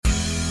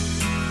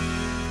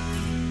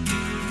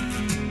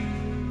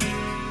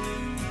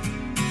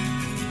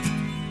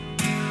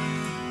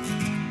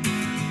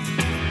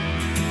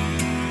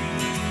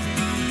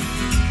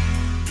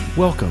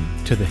Welcome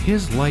to the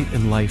His Light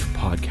and Life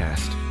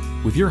podcast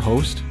with your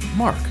host,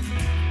 Mark,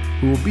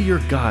 who will be your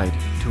guide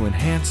to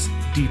enhance,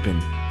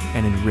 deepen,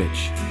 and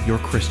enrich your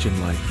Christian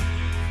life.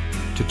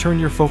 To turn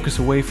your focus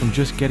away from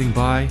just getting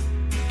by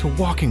to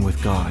walking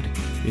with God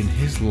in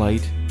His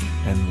light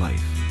and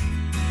life.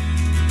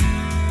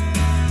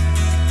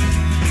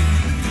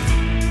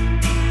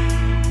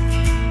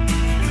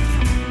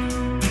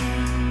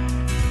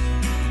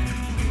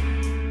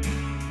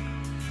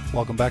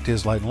 Welcome back to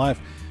His Light and Life.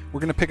 We're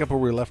going to pick up where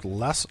we left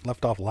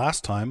off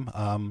last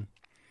time.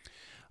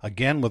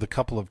 Again, with a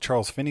couple of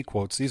Charles Finney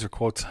quotes. These are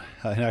quotes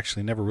I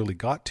actually never really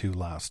got to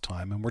last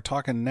time. And we're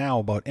talking now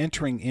about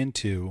entering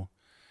into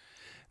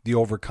the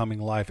overcoming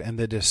life and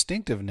the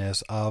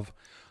distinctiveness of,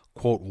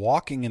 quote,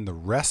 walking in the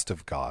rest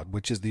of God,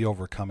 which is the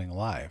overcoming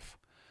life,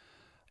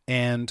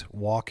 and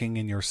walking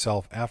in your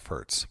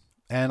self-efforts.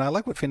 And I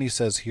like what Finney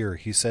says here.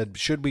 He said,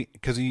 should we,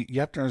 because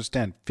you have to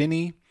understand,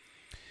 Finney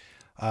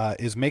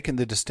is making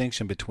the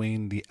distinction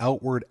between the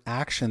outward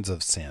actions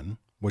of sin,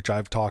 which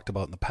I've talked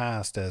about in the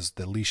past as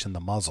the leash and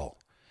the muzzle.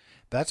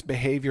 That's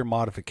behavior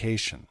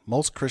modification.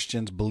 Most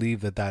Christians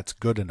believe that that's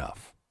good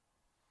enough.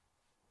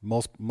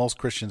 Most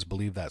Christians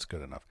believe that's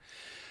good enough.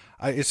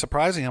 It's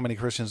surprising how many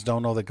Christians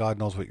don't know that God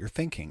knows what you're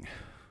thinking.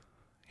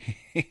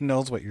 He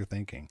knows what you're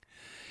thinking.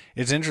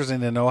 It's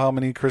interesting to know how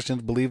many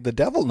Christians believe the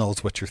devil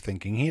knows what you're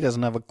thinking. He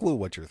doesn't have a clue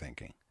what you're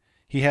thinking.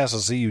 He has to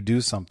see you do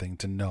something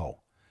to know.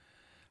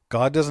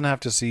 God doesn't have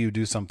to see you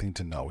do something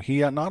to know. He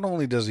not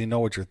only does he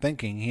know what you're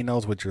thinking, he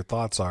knows what your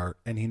thoughts are,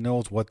 and he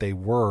knows what they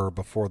were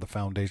before the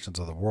foundations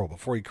of the world.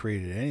 Before he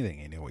created anything,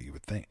 he knew what you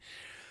would think.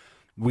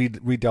 We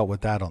dealt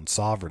with that on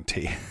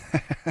sovereignty.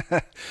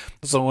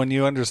 So when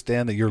you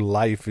understand that your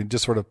life, you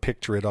just sort of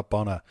picture it up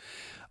on a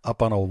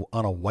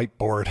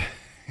whiteboard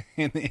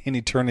in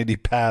eternity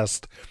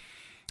past.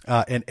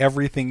 And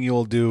everything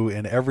you'll do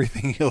and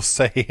everything you'll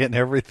say and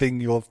everything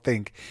you'll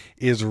think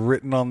is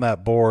written on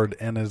that board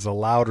and is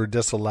allowed or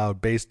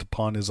disallowed based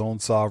upon his own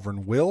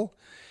sovereign will,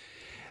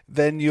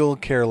 then you'll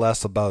care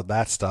less about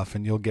that stuff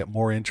and you'll get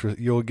more interest.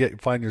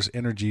 Find your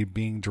energy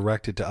being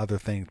directed to other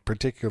things,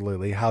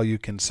 particularly how you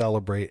can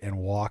celebrate and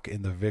walk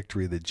in the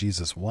victory that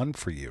Jesus won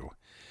for you.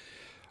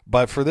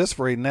 But for this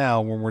right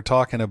now, when we're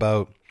talking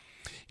about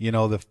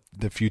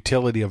the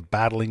futility of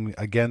battling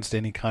against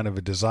any kind of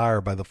a desire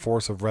by the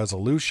force of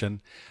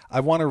resolution, I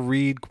want to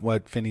read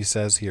what Finney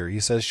says here. He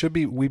says,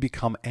 we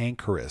become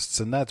anchorists?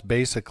 And that's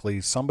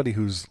basically somebody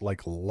who's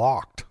like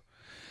locked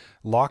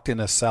in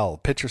a cell.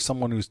 Picture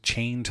someone who's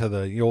chained to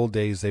the old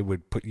days. They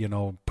would put you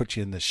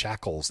in the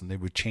shackles and they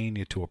would chain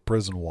you to a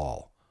prison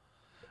wall.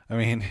 I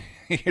mean,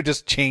 you're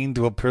just chained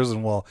to a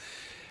prison wall.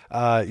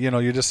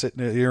 You're just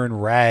sitting there, you're in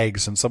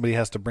rags and somebody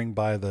has to bring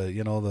by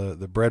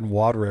the bread and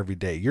water every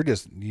day.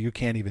 You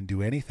can't even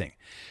do anything.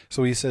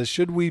 So he says,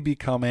 should we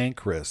become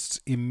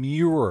anchorists,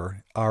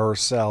 immure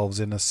ourselves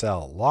in a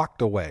cell,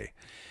 locked away,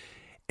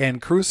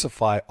 and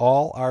crucify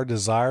all our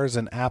desires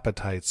and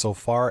appetites so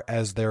far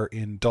as their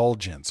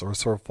indulgence or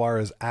so far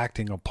as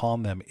acting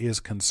upon them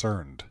is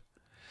concerned?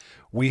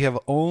 We have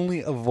only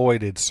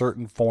avoided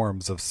certain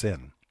forms of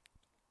sin.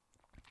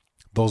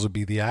 Those would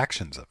be the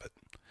actions of it.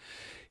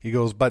 He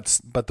goes,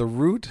 but the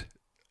root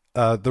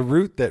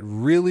that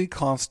really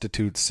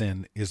constitutes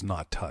sin is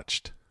not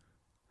touched.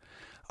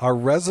 Our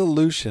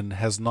resolution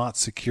has not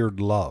secured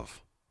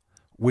love,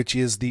 which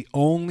is the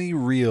only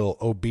real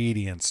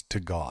obedience to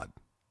God.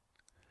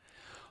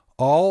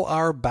 All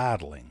our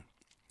battling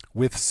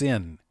with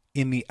sin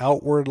in the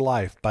outward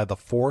life by the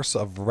force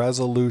of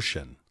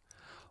resolution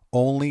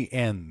only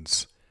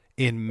ends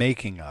in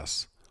making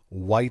us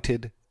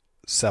whited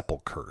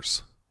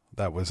sepulchres.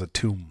 That was a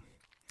tomb.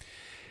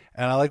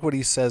 And I like what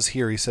he says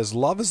here. He says,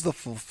 love is the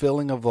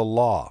fulfilling of the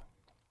law.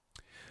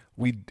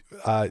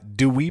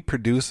 Do we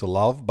produce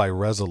love by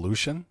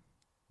resolution?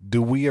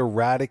 Do we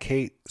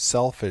eradicate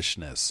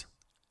selfishness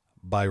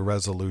by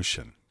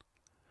resolution?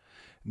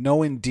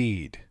 No,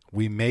 indeed.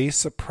 We may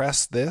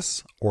suppress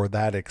this or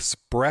that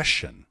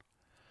expression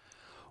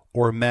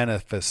or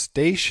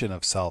manifestation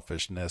of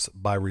selfishness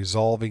by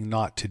resolving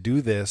not to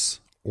do this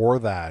or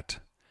that,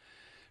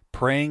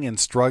 praying and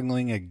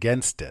struggling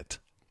against it.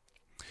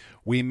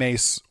 We may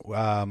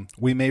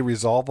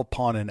resolve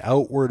upon an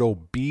outward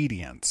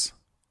obedience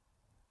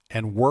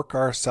and work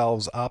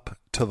ourselves up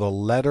to the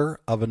letter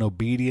of an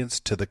obedience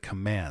to the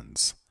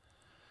commands.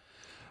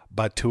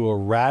 But to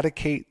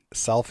eradicate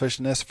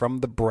selfishness from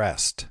the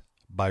breast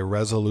by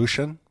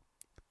resolution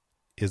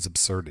is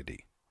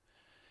absurdity.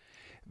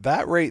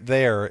 That right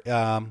there,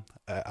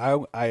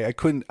 I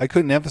couldn't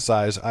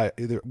emphasize.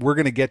 We're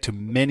going to get to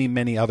many,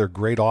 many other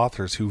great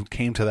authors who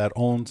came to that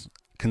own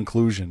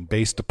conclusion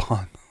based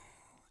upon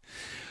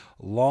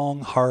long,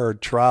 hard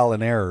trial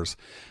and errors.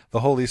 The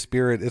Holy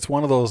Spirit, it's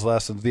one of those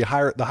lessons. The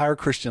higher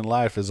Christian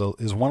life is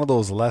one of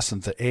those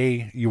lessons that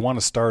A, you want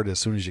to start as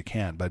soon as you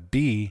can, but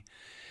B,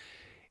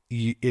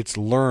 it's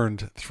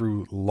learned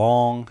through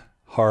long,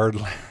 hard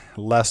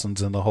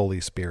lessons in the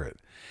Holy Spirit.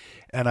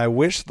 And I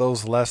wish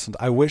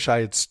I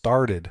had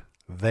started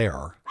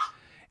there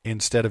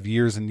instead of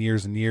years and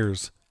years and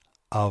years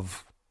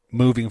of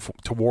moving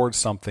towards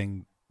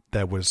something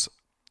that was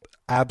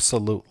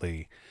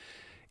absolutely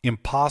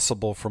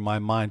impossible for my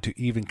mind to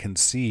even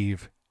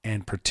conceive,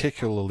 and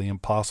particularly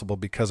impossible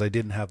because I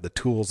didn't have the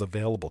tools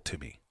available to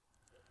me.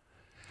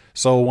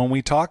 So when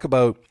we talk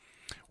about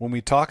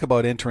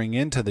entering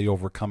into the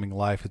overcoming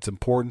life, it's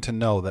important to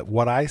know that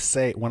when I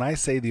say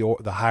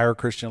the higher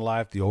Christian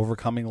life, the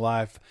overcoming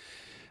life,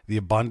 the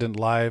abundant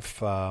life,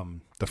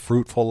 the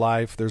fruitful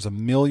life, there's a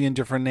million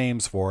different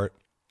names for it.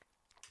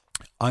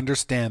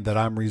 Understand that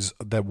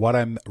that what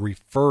I'm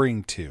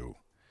referring to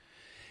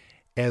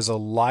as a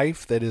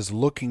life that is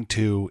looking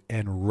to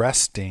and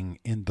resting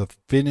in the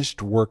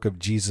finished work of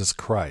Jesus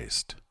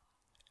Christ,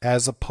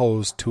 as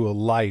opposed to a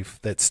life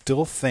that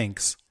still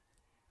thinks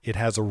it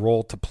has a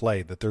role to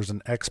play, that there's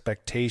an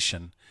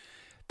expectation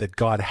that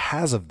God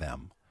has of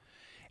them,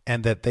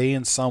 and that they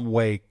in some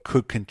way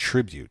could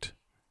contribute,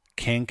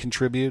 can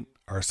contribute,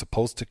 are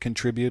supposed to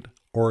contribute,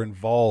 or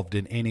involved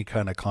in any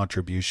kind of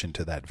contribution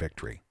to that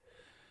victory.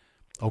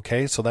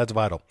 Okay, so that's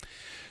vital.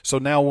 So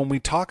now when we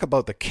talk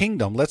about the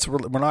kingdom,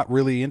 we're not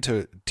really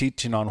into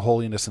teaching on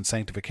holiness and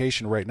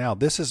sanctification right now.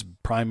 This is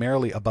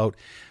primarily about,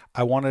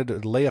 I wanted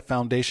to lay a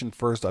foundation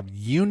first of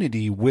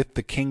unity with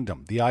the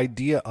kingdom. The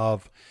idea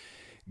of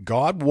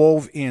God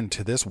wove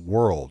into this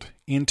world,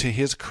 into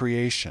his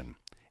creation,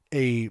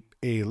 a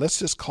let's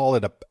just call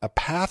it a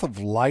path of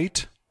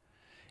light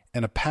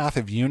and a path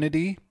of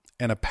unity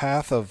and a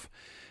path of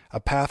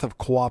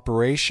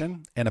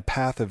cooperation and a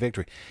path of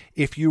victory.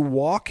 If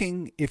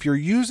you're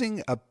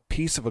using a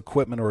piece of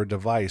equipment or a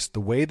device the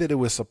way that it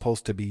was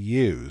supposed to be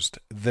used,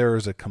 there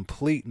is a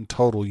complete and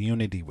total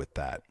unity with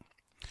that.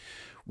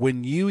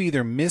 When you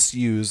either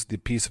misuse the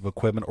piece of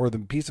equipment or the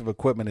piece of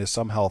equipment is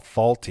somehow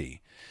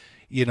faulty,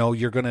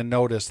 you're going to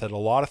notice that a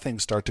lot of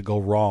things start to go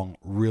wrong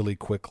really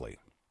quickly.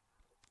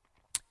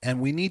 And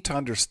we need to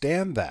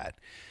understand that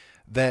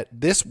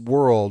this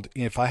world,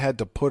 if I had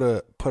to put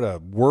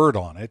a word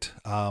on it,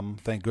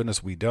 thank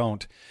goodness we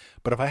don't,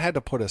 but if I had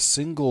to put a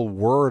single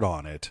word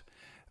on it,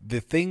 the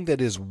thing that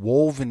is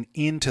woven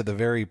into the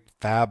very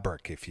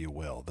fabric, if you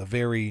will, the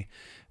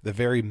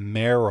very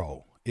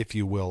marrow, if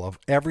you will, of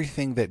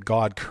everything that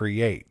God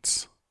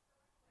creates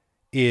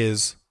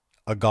is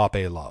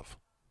agape love.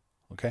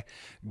 Okay?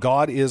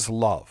 God is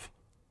love.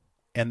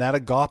 And that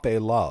agape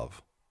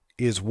love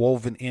is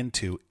woven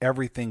into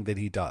everything that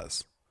he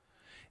does.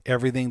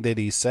 Everything that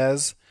he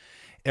says,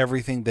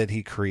 everything that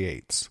he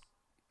creates.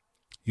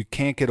 You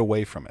can't get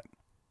away from it.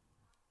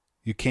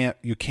 You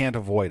can't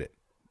avoid it.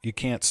 You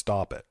can't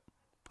stop it.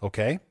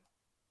 Okay?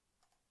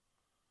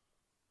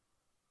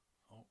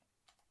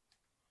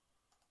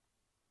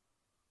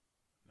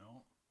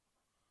 No.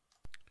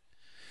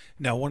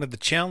 Now, one of the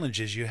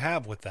challenges you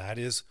have with that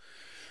is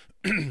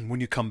when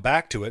you come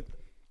back to it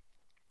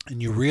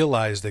and you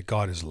realize that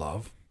God is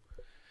love,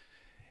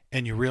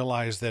 and you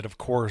realize that, of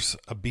course,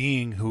 a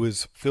being who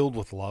is filled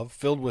with love,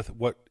 filled with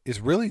what is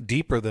really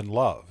deeper than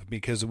love,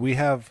 because we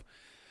have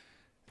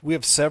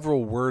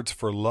several words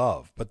for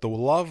love, but the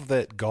love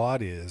that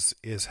God is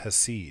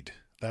hesed.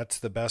 That's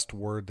the best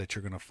word that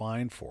you're going to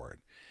find for it.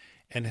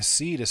 And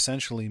hesed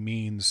essentially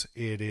means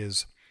it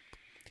is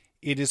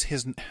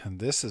his, and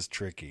this is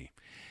tricky.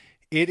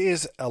 It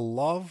is a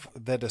love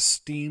that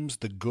esteems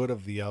the good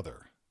of the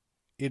other.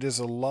 It is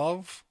a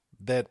love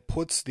that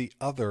puts the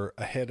other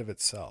ahead of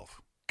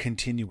itself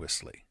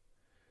continuously.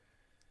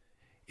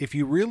 If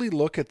you really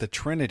look at the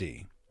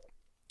Trinity,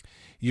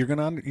 you're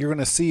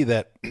gonna see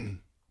that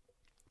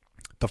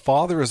the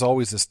Father is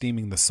always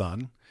esteeming the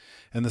Son,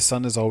 and the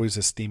Son is always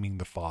esteeming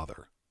the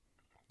Father.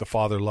 The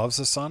Father loves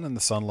the Son, and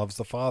the Son loves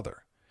the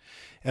Father.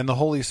 And the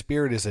Holy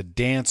Spirit is a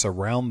dance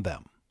around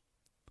them.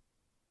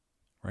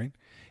 Right?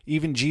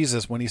 Even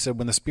Jesus, when he said,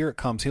 when the Spirit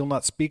comes, he'll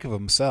not speak of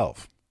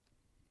himself,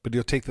 but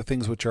he'll take the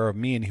things which are of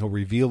me and he'll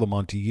reveal them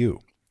unto you.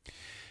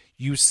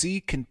 You see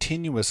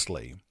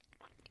continuously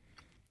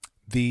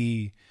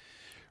the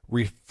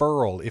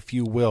referral, if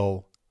you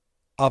will,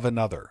 of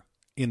another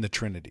in the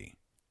Trinity.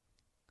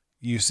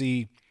 You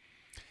see,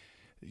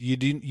 you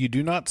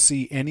do not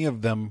see any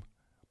of them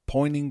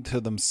pointing to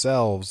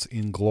themselves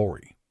in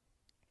glory,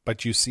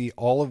 but you see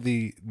all of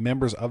the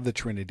members of the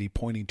Trinity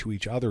pointing to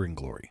each other in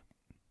glory.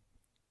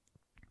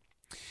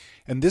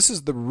 And this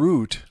is the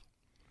root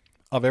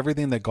of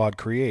everything that God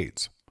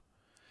creates.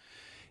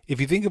 If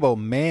you think about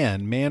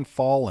man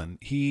fallen,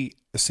 he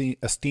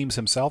esteems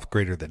himself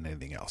greater than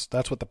anything else.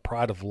 That's what the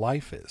pride of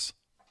life is.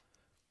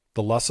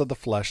 The lust of the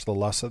flesh, the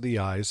lust of the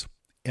eyes,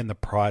 and the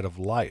pride of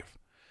life.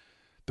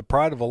 The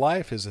pride of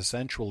life is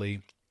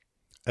essentially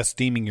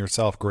esteeming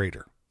yourself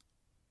greater.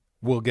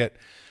 We'll get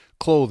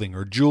clothing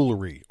or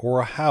jewelry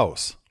or a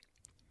house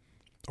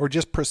or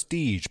just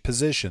prestige,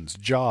 positions,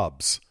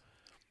 jobs,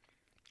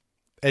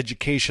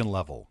 education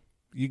level.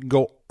 You can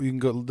go,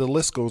 the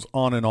list goes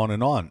on and on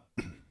and on.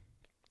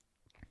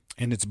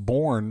 And it's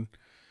born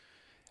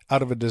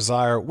out of a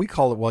desire. We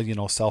call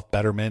it,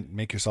 self-betterment,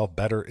 make yourself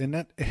better. And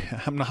that,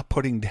 I'm not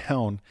putting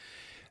down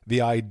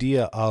the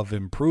idea of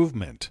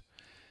improvement.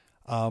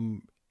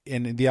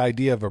 And the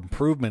idea of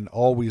improvement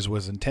always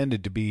was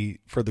intended to be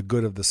for the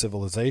good of the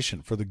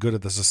civilization, for the good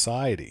of the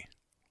society.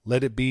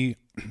 Let it be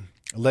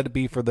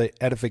for the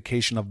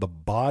edification of the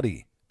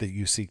body that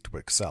you seek to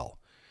excel.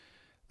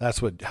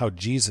 That's how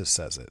Jesus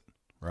says it,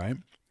 right?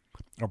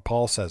 Or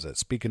Paul says it,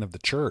 speaking of the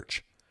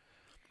church.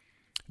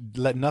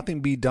 Let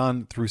nothing be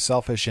done through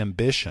selfish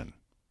ambition.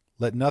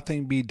 Let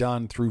nothing be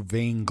done through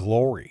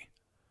vainglory,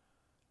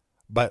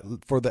 but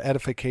for the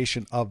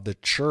edification of the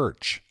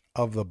church,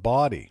 of the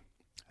body,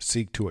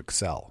 seek to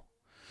excel.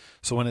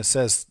 So when it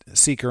says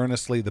seek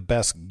earnestly the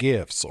best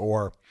gifts,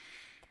 or,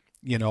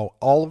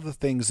 all of the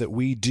things that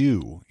we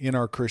do in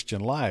our Christian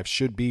life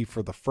should be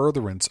for the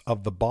furtherance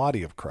of the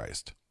body of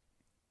Christ.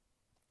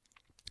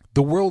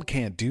 The world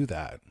can't do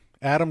that.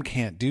 Adam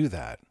can't do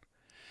that.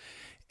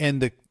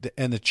 And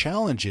the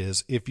challenge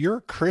is, if you're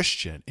a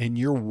Christian and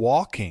you're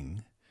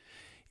walking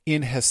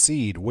in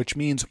hesed, which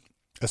means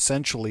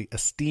essentially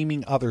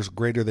esteeming others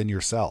greater than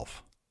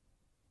yourself,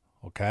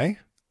 okay?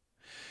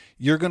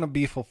 You're going to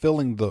be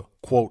fulfilling the,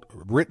 quote,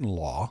 written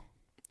law,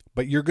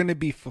 but you're going to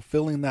be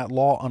fulfilling that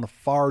law on a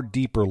far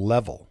deeper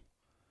level.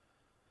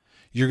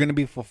 You're going to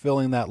be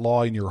fulfilling that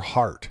law in your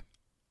heart,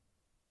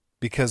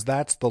 because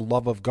that's the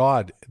love of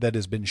God that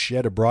has been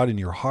shed abroad in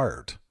your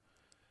heart,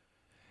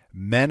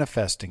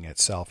 manifesting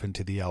itself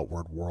into the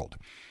outward world.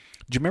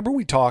 Do you remember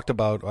we talked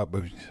about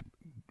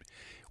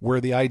where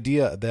the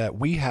idea that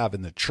we have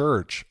in the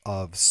church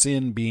of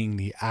sin being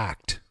the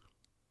act,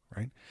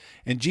 right?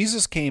 And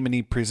Jesus came and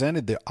he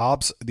presented the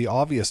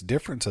obvious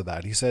difference of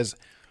that. He says,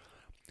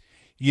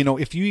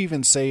 if you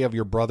even say of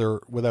your brother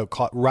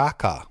without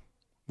raka,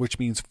 which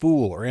means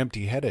fool or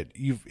empty-headed,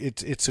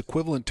 it's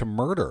equivalent to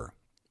murder.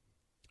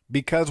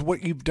 Because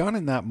what you've done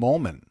in that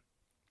moment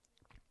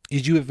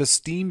is you have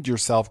esteemed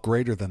yourself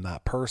greater than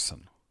that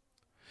person.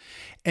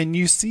 And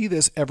you see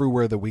this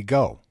everywhere that we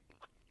go.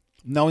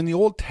 Now, in the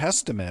Old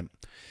Testament,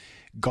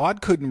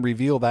 God couldn't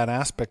reveal that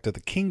aspect of the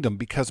kingdom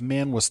because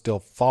man was still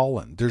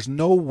fallen. There's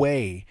no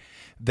way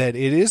that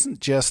it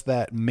isn't just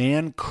that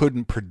man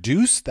couldn't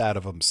produce that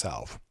of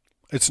himself.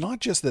 It's not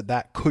just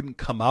that couldn't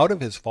come out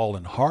of his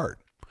fallen heart,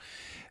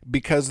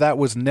 because that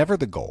was never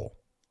the goal.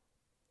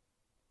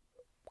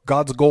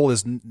 God's goal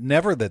is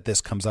never that this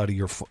comes out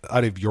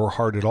of your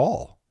heart at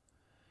all.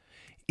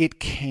 It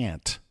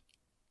can't.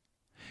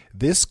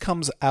 This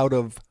comes out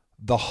of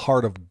the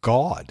heart of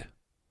God.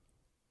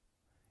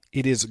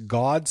 It is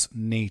God's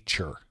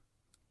nature.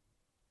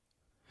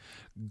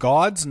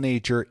 God's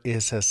nature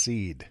is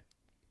hesed.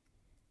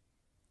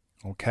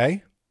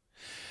 Okay?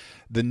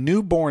 The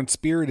newborn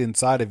spirit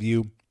inside of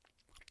you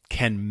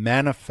can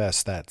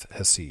manifest that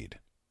hesed.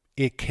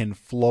 It can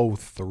flow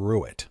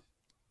through it.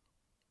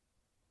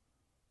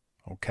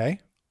 Okay?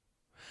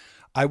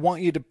 I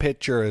want you to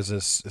picture as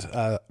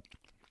a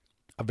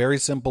very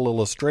simple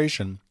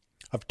illustration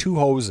of two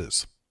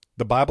hoses.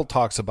 The Bible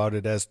talks about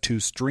it as two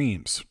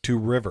streams, two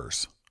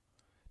rivers,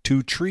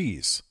 two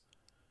trees.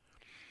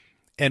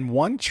 And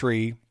one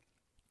tree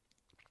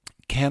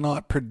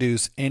cannot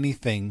produce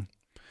anything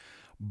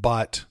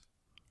but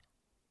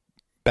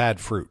bad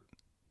fruit.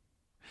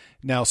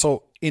 Now,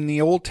 so in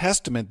the Old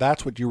Testament,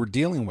 that's what you were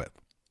dealing with.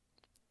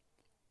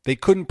 They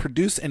couldn't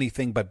produce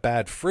anything but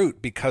bad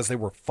fruit because they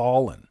were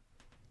fallen.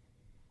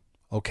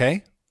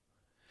 Okay?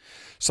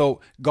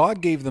 So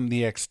God gave them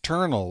the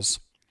externals,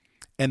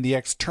 and the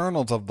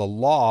externals of the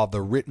law,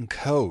 the written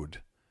code,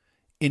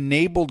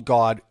 enabled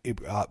God,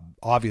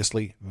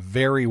 obviously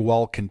very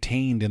well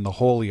contained in the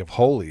Holy of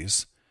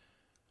Holies,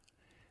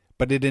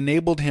 but it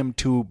enabled him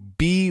to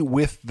be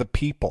with the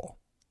people.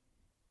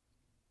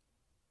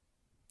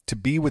 To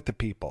be with the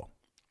people.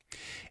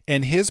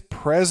 And his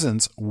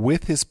presence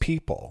with his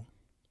people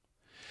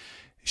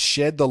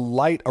shed the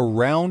light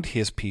around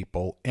his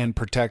people and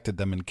protected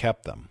them and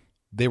kept them.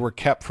 They were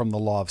kept from the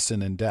law of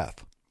sin and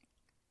death.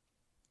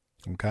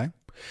 Okay?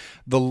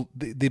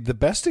 The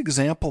best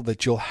example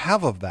that you'll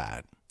have of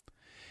that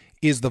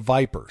is the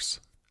vipers.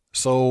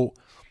 So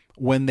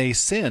when they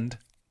sinned,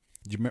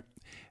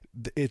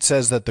 it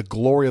says that the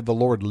glory of the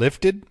Lord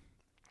lifted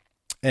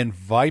and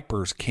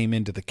vipers came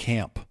into the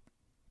camp.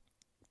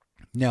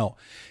 Now,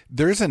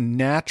 there's a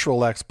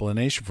natural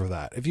explanation for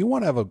that. If you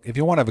want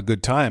to have a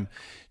good time,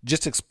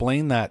 just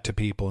explain that to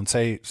people and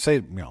say,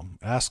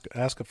 ask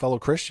a fellow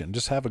Christian,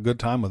 just have a good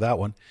time with that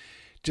one.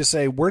 Just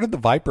say, where did the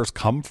vipers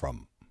come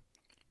from?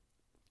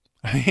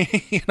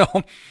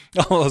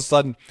 All of a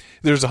sudden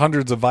there's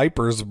hundreds of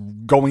vipers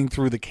going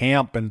through the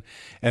camp,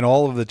 and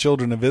all of the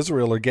children of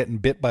Israel are getting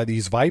bit by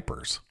these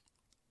vipers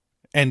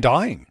and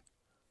dying.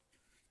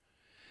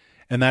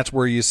 And that's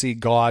where you see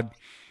God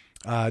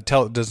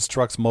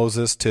instructs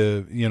Moses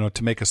to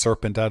make a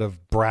serpent out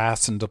of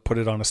brass and to put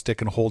it on a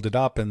stick and hold it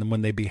up. And then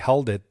when they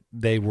beheld it,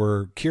 they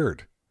were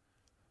cured.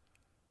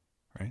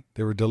 Right?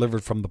 They were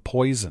delivered from the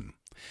poison.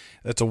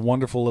 That's a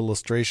wonderful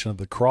illustration of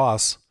the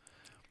cross.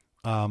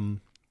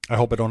 I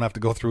hope I don't have to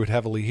go through it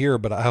heavily here,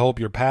 but I hope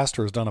your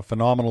pastor has done a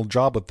phenomenal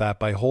job with that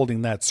by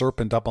holding that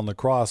serpent up on the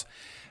cross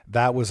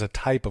that was a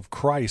type of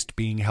Christ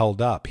being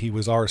held up. He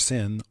was our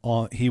sin.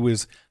 He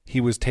was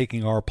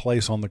taking our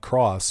place on the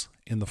cross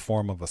in the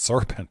form of a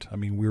serpent. I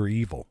mean, we're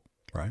evil,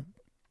 right?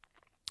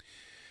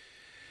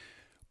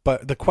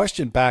 But the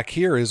question back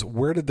here is,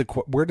 where did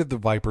the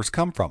vipers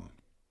come from?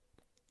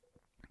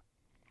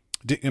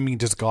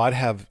 Does God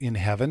have in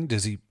heaven?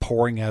 Does he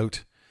pouring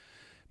out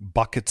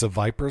buckets of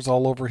vipers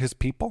all over his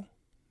people?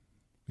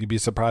 You'd be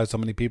surprised how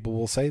many people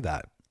will say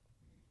that.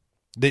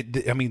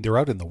 They're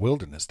out in the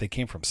wilderness. They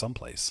came from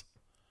someplace.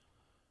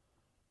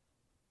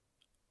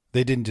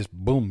 They didn't just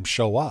boom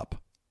show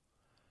up.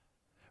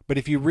 But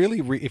if you really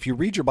if you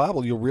read your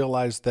Bible, you'll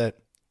realize that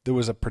there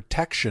was a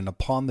protection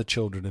upon the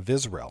children of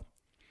Israel.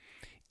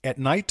 At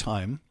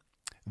nighttime,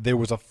 there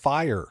was a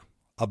fire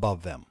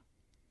above them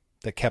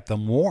that kept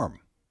them warm.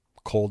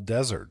 Cold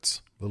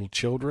deserts, little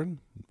children,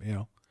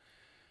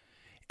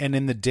 And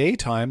in the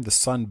daytime, the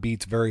sun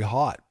beats very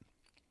hot.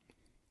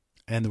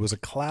 And there was a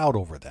cloud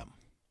over them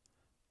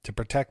to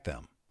protect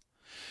them.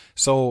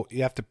 So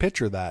you have to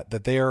picture that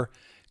they're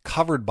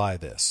covered by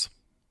this.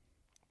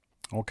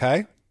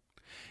 Okay?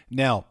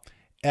 Now,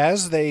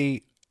 as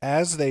they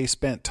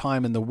spent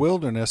time in the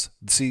wilderness,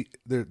 see,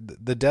 the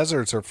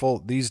deserts are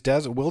full,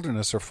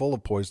 wilderness are full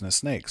of poisonous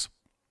snakes.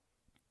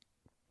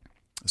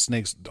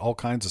 Snakes, all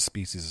kinds of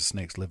species of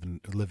snakes live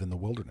in the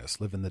wilderness,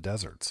 live in the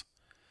deserts.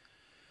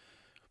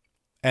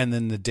 And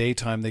then in the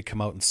daytime they come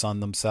out and sun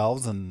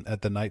themselves, and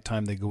at the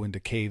nighttime they go into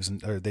caves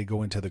or they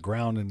go into the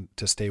ground and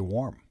to stay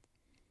warm.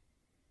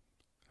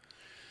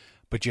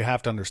 But you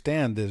have to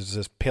understand there's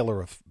this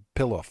pillar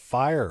of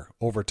fire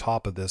over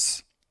top of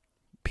this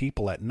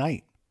people at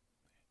night.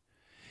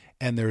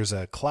 And there's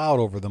a cloud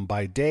over them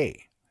by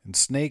day. And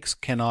snakes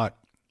cannot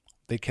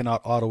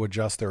auto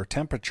adjust their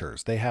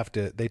temperatures. They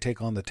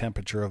take on the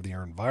temperature of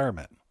their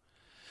environment.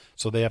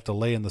 So they have to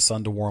lay in the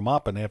sun to warm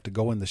up, and they have to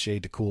go in the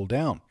shade to cool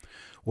down.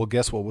 Well,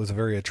 guess what was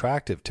very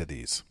attractive to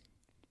these?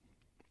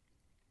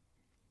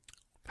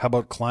 How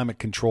about climate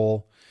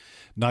control?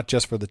 Not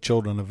just for the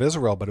children of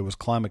Israel, but it was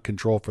climate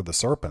control for the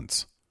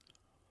serpents.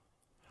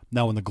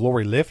 Now, when the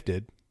glory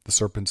lifted, the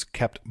serpents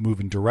kept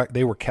moving direct.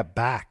 They were kept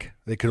back.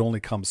 They could only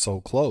come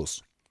so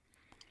close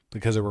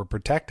because they were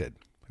protected.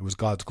 It was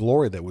God's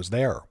glory that was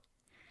there.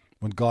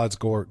 When God's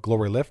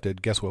glory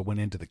lifted, guess what went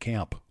into the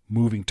camp?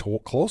 Moving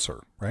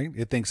closer, right?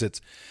 It thinks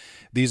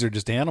these are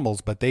just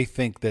animals, but they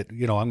think that,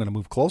 I'm going to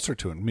move closer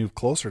to it, move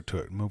closer to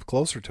it, move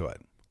closer to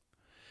it.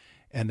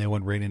 And they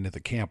went right into the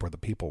camp where the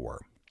people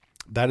were.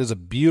 That is a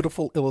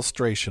beautiful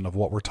illustration of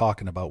what we're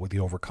talking about with the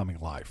overcoming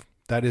life.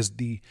 That is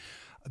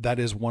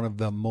one of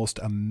the most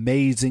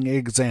amazing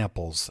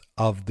examples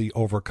of the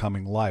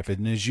overcoming life.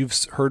 And as you've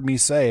heard me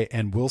say,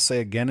 and will say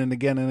again and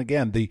again and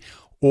again, the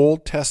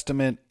Old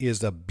Testament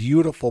is a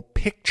beautiful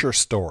picture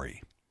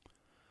story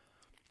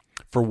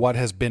for what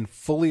has been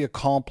fully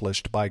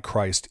accomplished by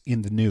Christ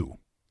in the New.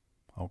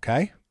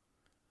 Okay?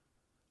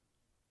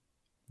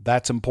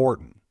 That's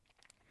important.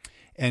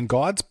 And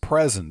God's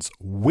presence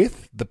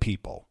with the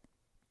people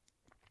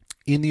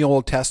in the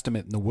Old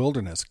Testament in the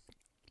wilderness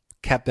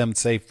kept them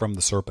safe from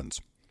the serpents.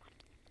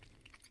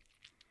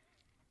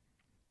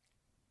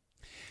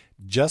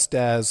 Just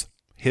as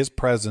his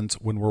presence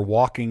when we're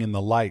walking in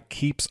the light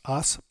keeps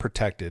us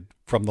protected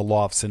from the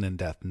law of sin and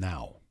death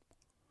now.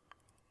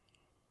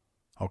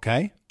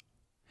 Okay?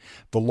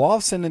 The law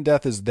of sin and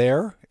death is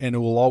there, and it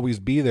will always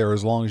be there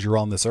as long as you're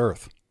on this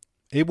earth.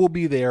 It will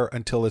be there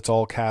until it's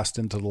all cast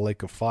into the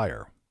lake of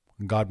fire.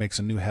 And God makes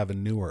a new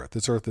heaven, new earth.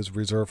 This earth is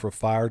reserved for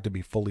fire to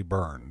be fully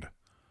burned.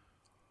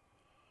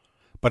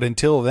 But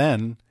until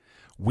then,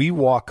 we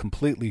walk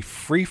completely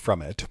free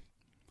from it,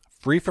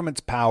 free from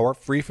its power,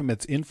 free from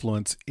its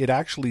influence. It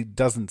actually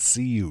doesn't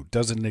see you,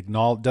 doesn't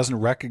acknowledge, doesn't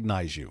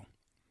recognize you.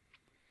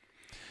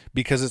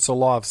 Because it's a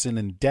law of sin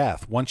and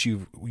death. Once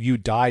you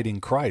died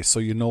in Christ, so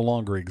you no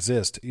longer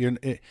exist. I'm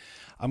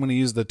going to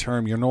use the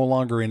term, you're no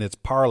longer in its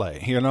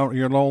parlay. You're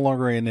no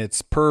longer in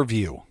its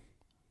purview.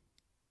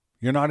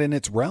 You're not in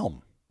its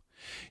realm.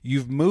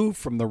 You've moved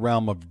from the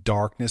realm of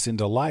darkness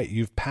into light.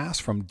 You've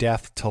passed from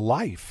death to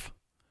life.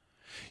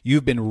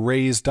 You've been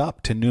raised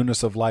up to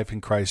newness of life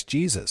in Christ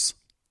Jesus.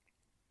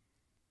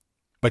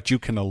 But you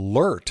can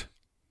alert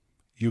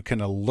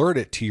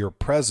it to your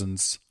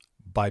presence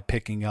by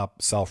picking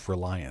up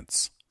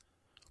self-reliance.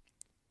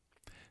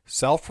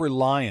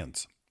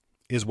 Self-reliance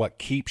is what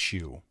keeps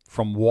you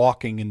from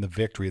walking in the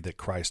victory that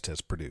Christ has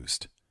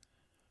produced.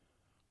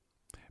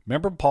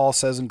 Remember Paul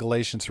says in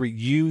Galatians 3,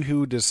 you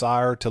who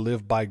desire to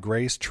live by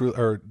grace,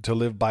 or to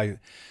live by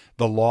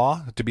the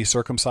law, to be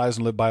circumcised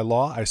and live by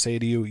law, I say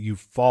to you,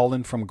 you've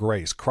fallen from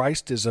grace.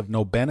 Christ is of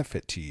no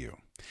benefit to you.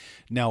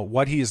 Now,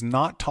 what he is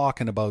not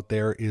talking about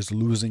there is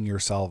losing your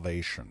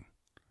salvation.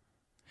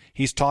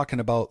 He's talking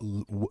about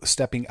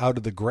stepping out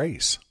of the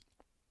grace.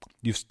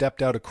 You've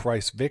stepped out of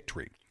Christ's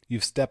victory.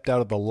 You've stepped out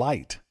of the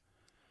light.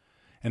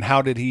 And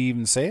how did he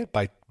even say it?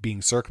 By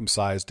being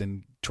circumcised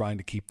and trying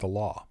to keep the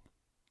law.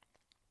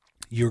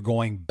 You're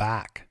going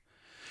back.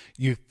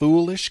 You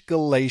foolish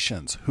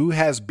Galatians, who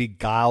has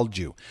beguiled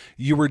you?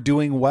 You were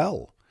doing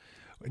well.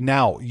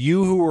 Now,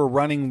 you who were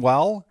running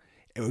well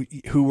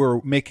who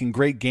were making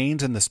great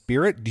gains in the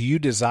spirit, do you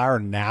desire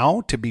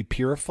now to be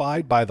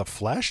purified by the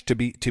flesh,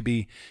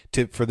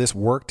 for this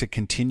work to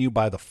continue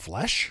by the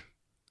flesh?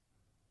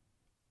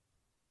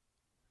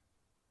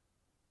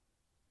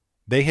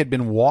 They had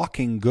been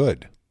walking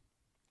good.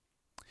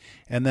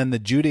 And then the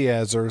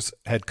Judaizers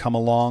had come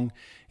along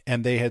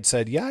and they had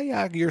said,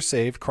 yeah, you're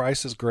saved.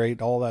 Christ is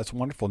great. All that's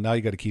wonderful. Now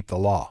you got to keep the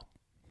law.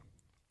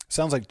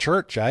 Sounds like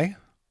church, eh?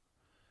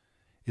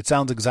 It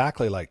sounds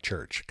exactly like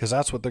church, because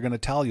that's what they're going to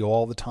tell you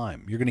all the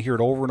time. You're going to hear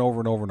it over and over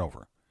and over and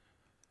over.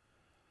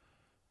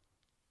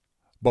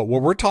 But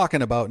what we're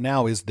talking about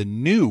now is the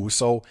new.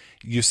 So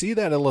you see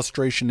that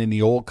illustration in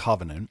the Old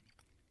Covenant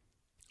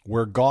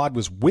where God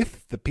was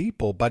with the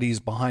people, but he's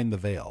behind the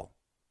veil.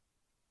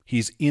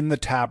 He's in the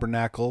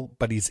tabernacle,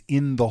 but he's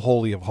in the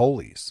Holy of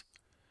Holies.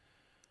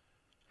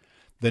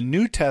 The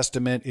New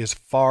Testament is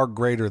far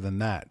greater than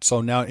that.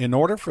 So now in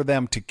order for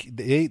them to,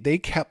 they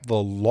kept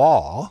the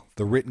law,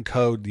 the written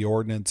code, the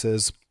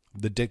ordinances,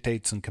 the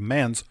dictates and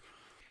commands,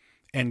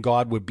 and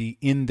God would be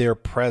in their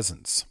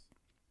presence.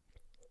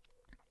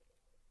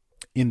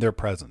 In their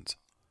presence.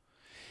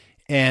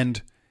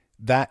 And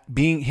that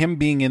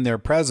being in their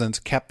presence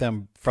kept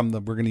them from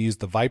we're going to use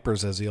the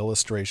vipers as the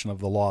illustration of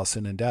the law of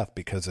sin and death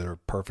because they're a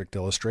perfect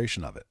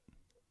illustration of it.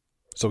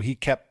 So he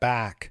kept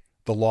back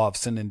the law of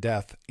sin and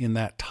death in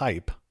that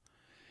type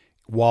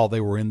while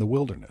they were in the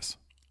wilderness.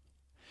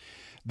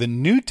 The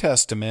New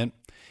Testament,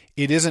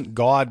 it isn't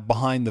God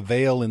behind the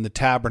veil in the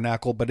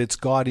tabernacle, but it's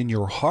God in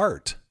your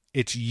heart.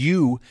 It's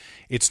you.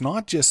 It's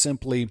not just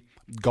simply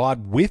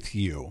God with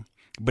you,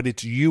 but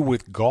it's you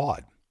with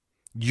God.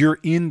 You're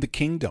in the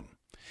kingdom.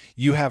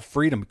 You have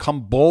freedom.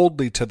 Come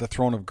boldly to the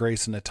throne of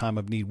grace in a time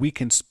of need. We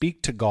can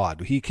speak to God.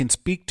 He can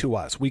speak to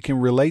us. We can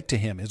relate to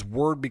him. His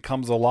word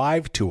becomes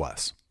alive to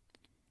us.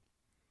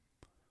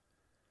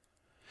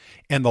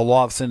 And the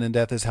law of sin and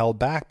death is held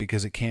back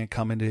because it can't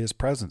come into his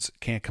presence. It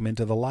can't come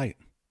into the light.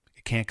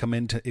 It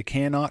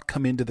cannot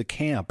come into the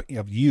camp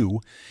of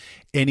you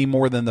any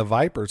more than the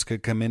vipers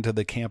could come into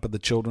the camp of the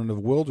children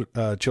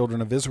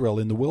of Israel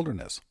in the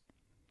wilderness.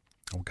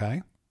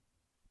 Okay?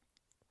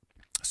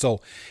 So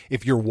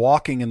if you're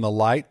walking in the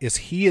light, as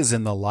he is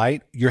in the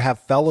light, you have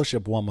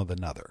fellowship one with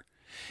another.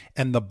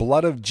 And the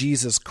blood of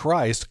Jesus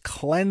Christ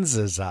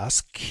cleanses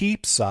us,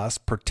 keeps us,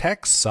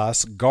 protects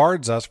us,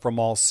 guards us from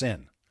all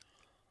sin.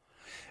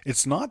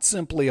 It's not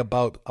simply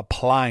about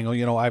applying,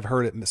 I've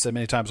heard it said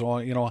many times,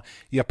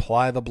 you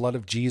apply the blood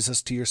of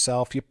Jesus to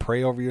yourself, you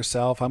pray over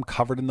yourself, I'm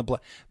covered in the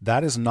blood.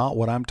 That is not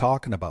what I'm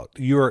talking about.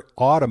 You're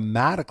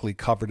automatically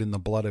covered in the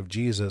blood of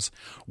Jesus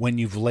when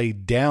you've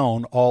laid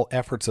down all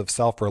efforts of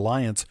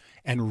self-reliance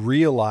and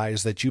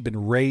realize that you've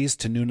been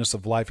raised to newness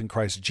of life in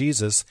Christ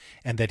Jesus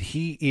and that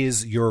he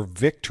is your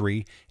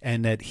victory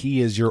and that he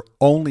is your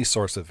only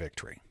source of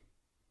victory.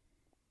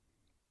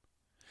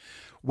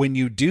 When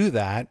you do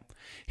that,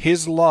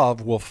 his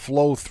love will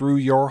flow through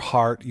your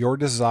heart, your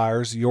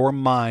desires, your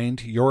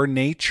mind, your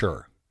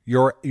nature,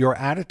 your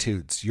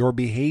attitudes, your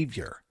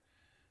behavior.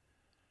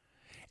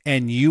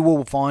 And you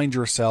will find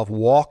yourself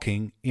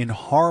walking in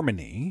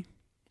harmony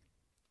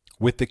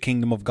with the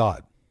kingdom of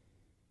God.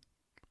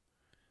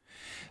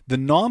 The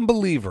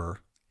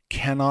non-believer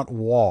cannot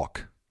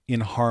walk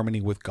in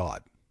harmony with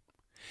God.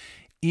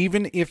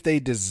 Even if they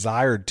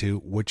desired to,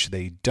 which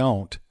they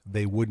don't,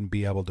 they wouldn't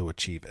be able to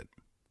achieve it.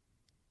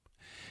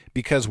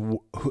 Because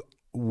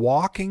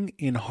walking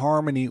in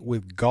harmony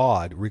with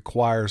God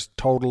requires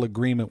total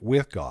agreement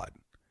with God.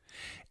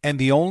 And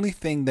the only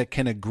thing that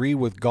can agree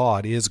with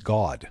God is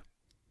God.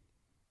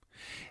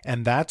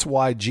 And that's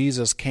why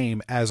Jesus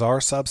came as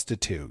our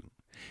substitute.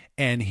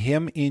 And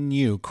him in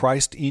you,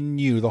 Christ in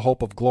you, the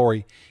hope of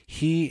glory,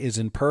 he is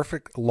in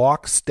perfect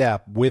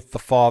lockstep with the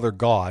Father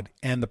God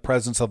and the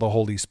presence of the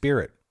Holy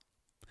Spirit.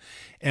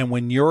 And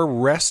when you're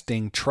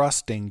resting,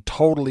 trusting,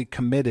 totally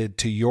committed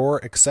to your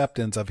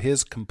acceptance of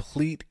his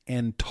complete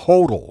and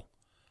total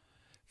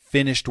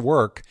finished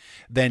work,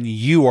 then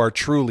you are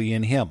truly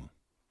in him.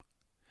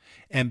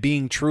 And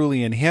being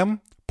truly in him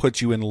puts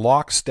you in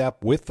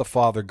lockstep with the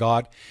Father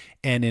God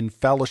and in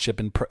fellowship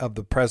of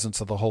the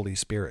presence of the Holy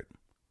Spirit.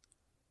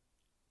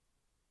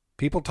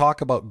 People talk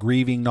about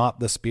grieving not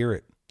the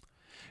Spirit.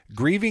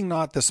 Grieving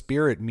not the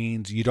Spirit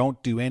means you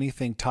don't do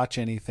anything, touch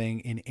anything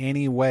in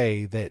any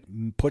way that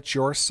puts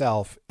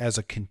yourself as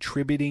a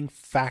contributing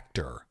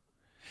factor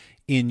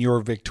in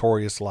your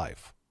victorious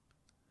life.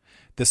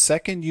 The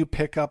second you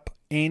pick up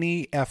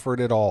any effort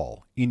at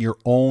all in your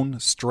own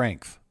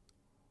strength,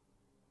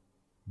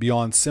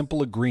 beyond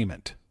simple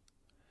agreement,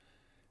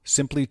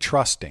 simply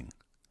trusting,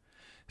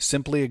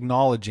 simply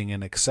acknowledging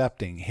and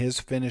accepting his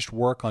finished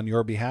work on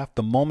your behalf,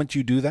 the moment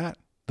you do that,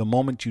 the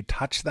moment you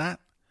touch that,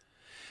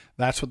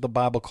 that's what the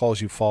Bible calls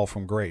you fall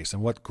from grace.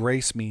 And what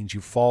grace means,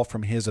 you fall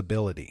from his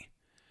ability.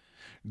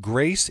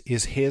 Grace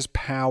is his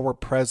power,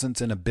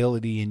 presence, and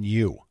ability in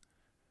you.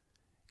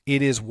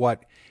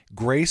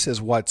 Grace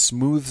is what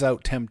smooths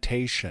out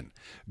temptation.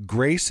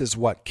 Grace is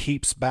what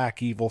keeps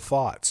back evil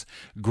thoughts.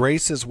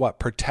 Grace is what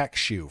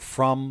protects you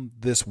from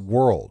this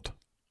world.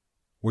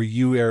 where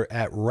you are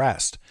at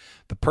rest.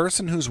 The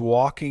person who's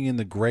walking in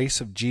the grace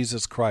of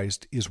Jesus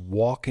Christ is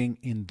walking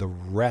in the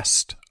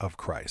rest of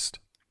Christ.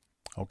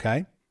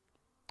 Okay?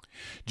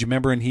 Do you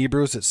remember in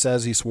Hebrews it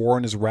says he swore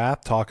in his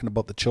wrath, talking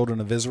about the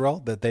children of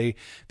Israel, that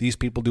these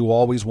people do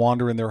always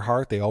wander in their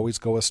heart, they always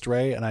go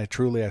astray, and I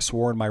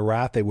swore in my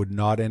wrath they would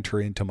not enter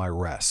into my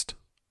rest.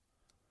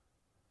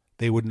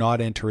 They would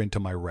not enter into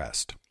my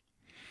rest.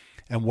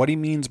 And what he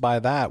means by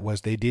that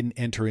was they didn't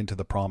enter into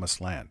the promised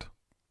land.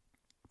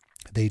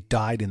 They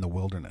died in the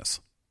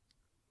wilderness.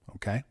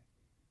 Okay?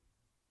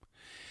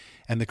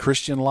 And the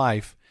Christian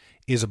life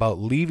is about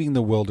leaving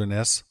the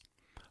wilderness,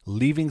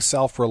 leaving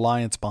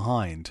self-reliance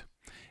behind,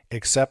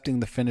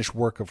 accepting the finished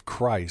work of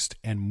Christ,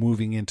 and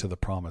moving into the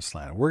promised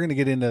land. We're going to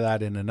get into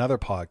that in another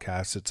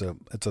podcast.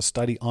 It's a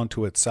study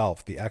unto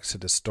itself, the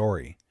Exodus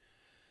story.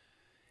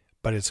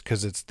 But it's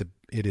because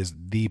it is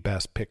the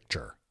best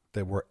picture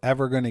that we're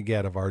ever going to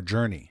get of our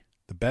journey.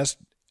 The best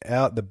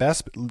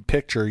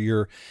picture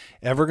you're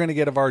ever going to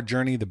get of our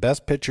journey, the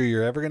best picture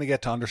you're ever going to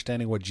get to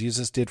understanding what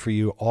Jesus did for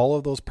you. All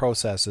of those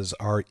processes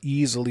are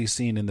easily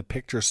seen in the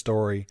picture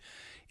story,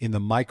 in the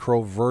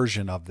micro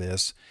version of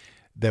this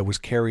that was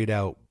carried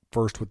out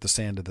first with the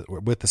sand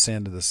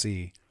of the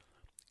sea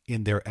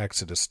in their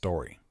Exodus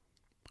story.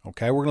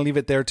 Okay, we're going to leave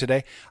it there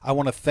today. I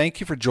want to thank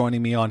you for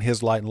joining me on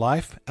His Light and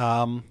Life,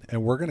 and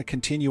we're going to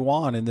continue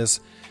on in this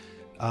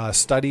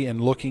study and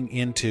looking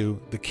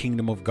into the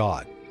kingdom of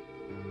God.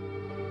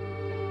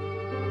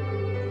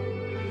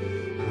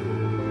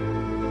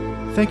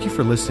 Thank you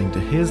for listening to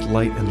His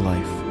Light and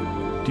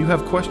Life. Do you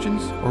have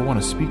questions or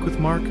want to speak with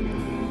Mark?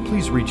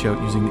 Please reach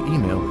out using the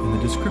email in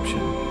the description.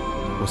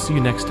 We'll see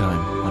you next time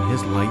on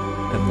His Light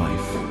and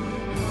Life.